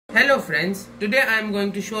Hello friends, today I am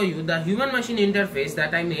going to show you the human-machine interface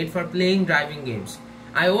that I made for playing driving games.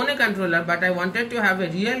 I own a controller but I wanted to have a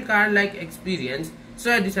real car-like experience,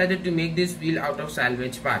 so I decided to make this wheel out of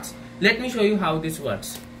salvage parts. Let me show you how this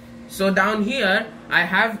works. So down here I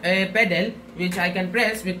have a pedal which I can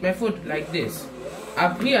press with my foot like this.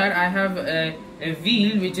 Up here I have a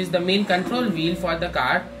wheel which is the main control wheel for the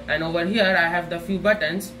car, and over here I have the few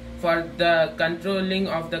buttons for the controlling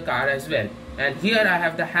of the car as well. And here I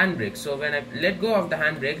have the handbrake, so when I let go of the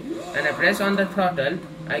handbrake and I press on the throttle,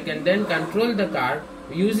 I can then control the car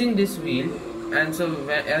using this wheel. And so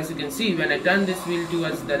as you can see, when I turn this wheel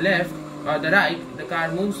towards the left or the right, the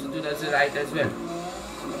car moves towards the right as well.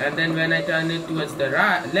 And then when I turn it towards the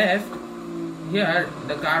left, here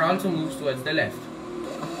the car also moves towards the left.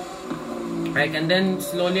 I can then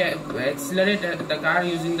slowly accelerate the car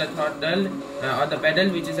using the throttle or the pedal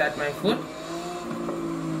which is at my foot.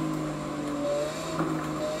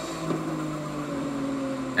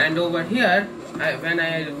 And over here, when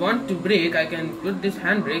I want to brake, I can put this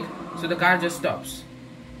handbrake, so the car just stops.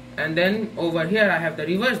 And then over here I have the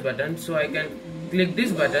reverse button, so I can click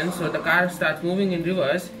this button so the car starts moving in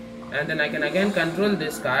reverse, and then I can again control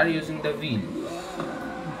this car using the wheel.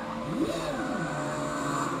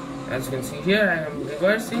 As you can see here, I am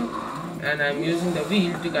reversing and I am using the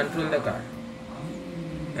wheel to control the car.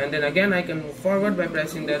 And then again I can move forward by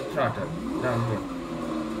pressing the throttle down here.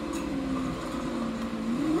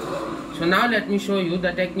 So now let me show you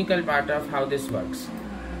the technical part of how this works.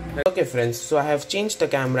 Okay friends, so I have changed the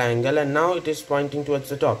camera angle and now it is pointing towards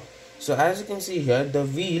the top. So as you can see here, the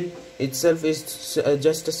wheel itself is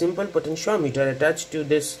just a simple potentiometer attached to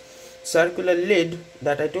this circular lid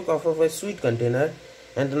that I took off of a sweet container,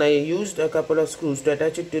 and then I used a couple of screws to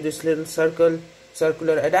attach it to this little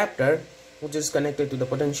circular adapter which is connected to the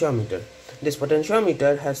potentiometer. This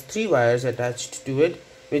potentiometer has 3 wires attached to it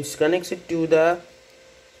which connects it to the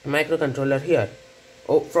microcontroller here.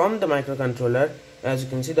 From the microcontroller, as you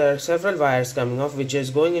can see, there are several wires coming off which is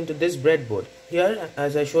going into this breadboard. Here,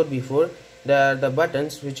 as I showed before, there are the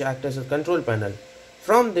buttons which act as a control panel.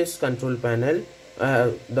 From this control panel,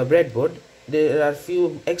 the breadboard, there are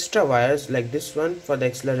few extra wires like this one for the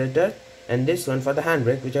accelerator and this one for the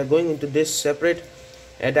handbrake, which are going into this separate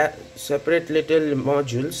little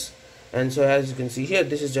modules. And so as you can see here,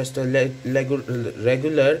 this is just a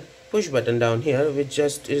regular push button down here, which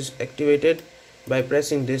just is activated by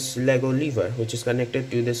pressing this Lego lever which is connected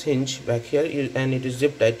to this hinge back here, and it is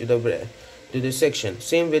zip tied to this section.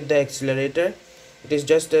 Same with the accelerator. It is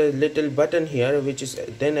just a little button here which is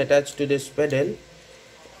then attached to this pedal,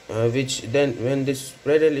 which then when this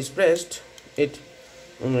pedal is pressed, it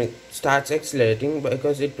starts accelerating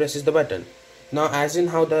because it presses the button. Now, as in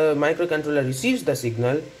how the microcontroller receives the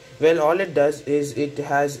signal, well, all it does is it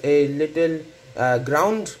has a little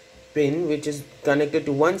ground pin which is connected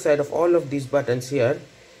to one side of all of these buttons here,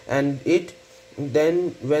 and it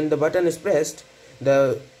then, when the button is pressed,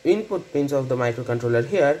 the input pins of the microcontroller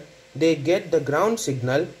here, they get the ground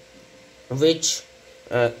signal which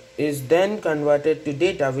is then converted to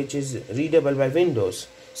data which is readable by Windows.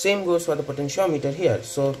 Same goes for the potentiometer here.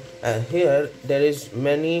 So here there is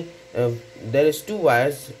 2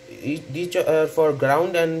 wires, each are for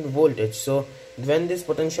ground and voltage. So when this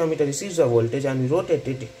potentiometer receives a voltage and we rotate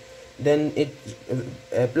it, then it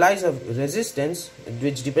applies a resistance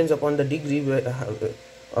which depends upon the degree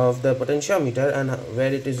of the potentiometer and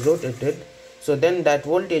where it is rotated. So then that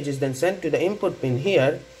voltage is then sent to the input pin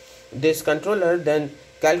here. This controller then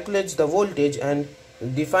calculates the voltage and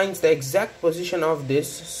defines the exact position of this.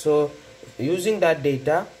 So using that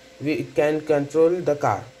data, we can control the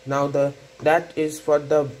car. Now that is for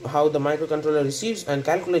how the microcontroller receives and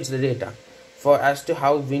calculates the data. As to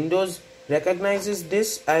how Windows recognizes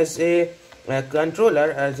this as a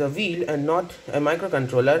controller, as a wheel and not a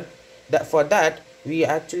microcontroller, for that we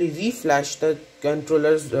actually reflash the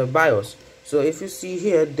controller's BIOS. So if you see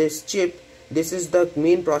here, this chip, this is the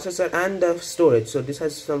main processor and the storage. So this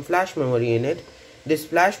has some flash memory in it. This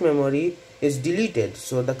flash memory is deleted,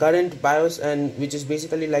 so the current BIOS, and which is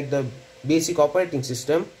basically like the basic operating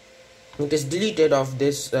system, it is deleted of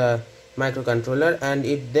this microcontroller, and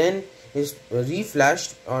it then is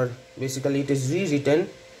reflashed, or basically it is rewritten.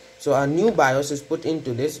 So a new BIOS is put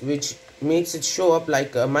into this, which makes it show up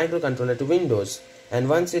like a microcontroller to Windows. And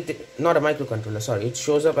once not a microcontroller, sorry, it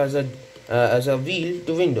shows up as a wheel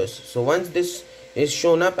to Windows. So once this is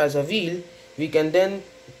shown up as a wheel, we can then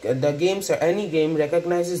the games, or any game,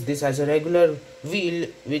 recognizes this as a regular wheel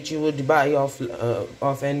which you would buy of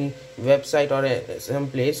any website or some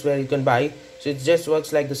place where you can buy. So it just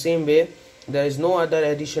works like the same way. There is no other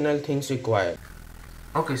additional things required.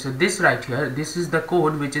 Okay, so this right here, this is the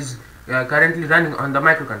code which is currently running on the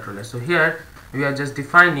microcontroller. So here we are just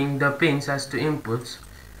defining the pins as to inputs,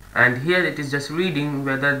 and here it is just reading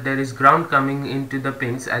whether there is ground coming into the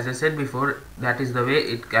pins. As I said before, that is the way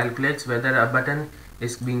it calculates whether a button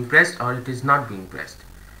is being pressed or it is not being pressed.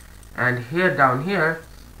 And here down here,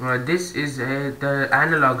 this is the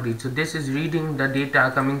analog read. So this is reading the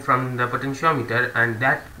data coming from the potentiometer, and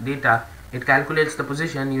that data, it calculates the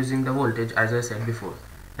position using the voltage, as I said before.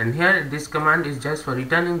 And here this command is just for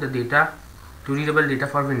returning the data to readable data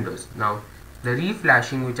for Windows. Now the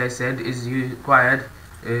reflashing, which I said is required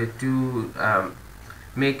to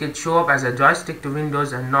make it show up as a joystick to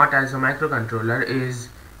Windows and not as a microcontroller, is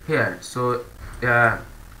here. So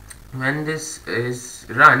when this is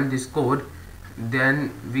run, this code,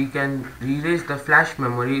 then we can erase the flash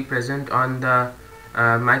memory present on the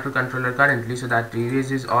microcontroller currently, so that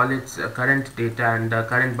erases all its current data and the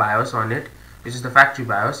current BIOS on it, which is the factory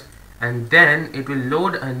BIOS, and then it will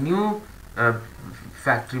load a new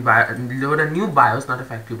BIOS, not a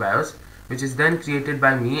factory BIOS, which is then created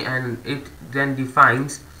by me, and it then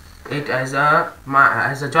defines it as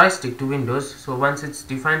a joystick to Windows. So once it's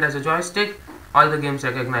defined as a joystick, all the games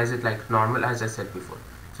recognize it like normal, as I said before.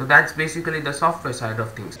 So that's basically the software side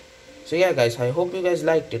of things. So yeah guys, I hope you guys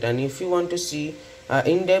liked it, and if you want to see an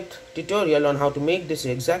in-depth tutorial on how to make this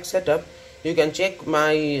exact setup, you can check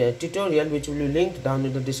my tutorial, which will be linked down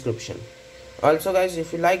in the description. Also guys,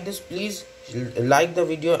 if you like this, please like the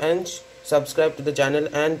video and subscribe to the channel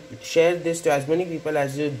and share this to as many people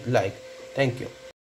as you like. Thank you.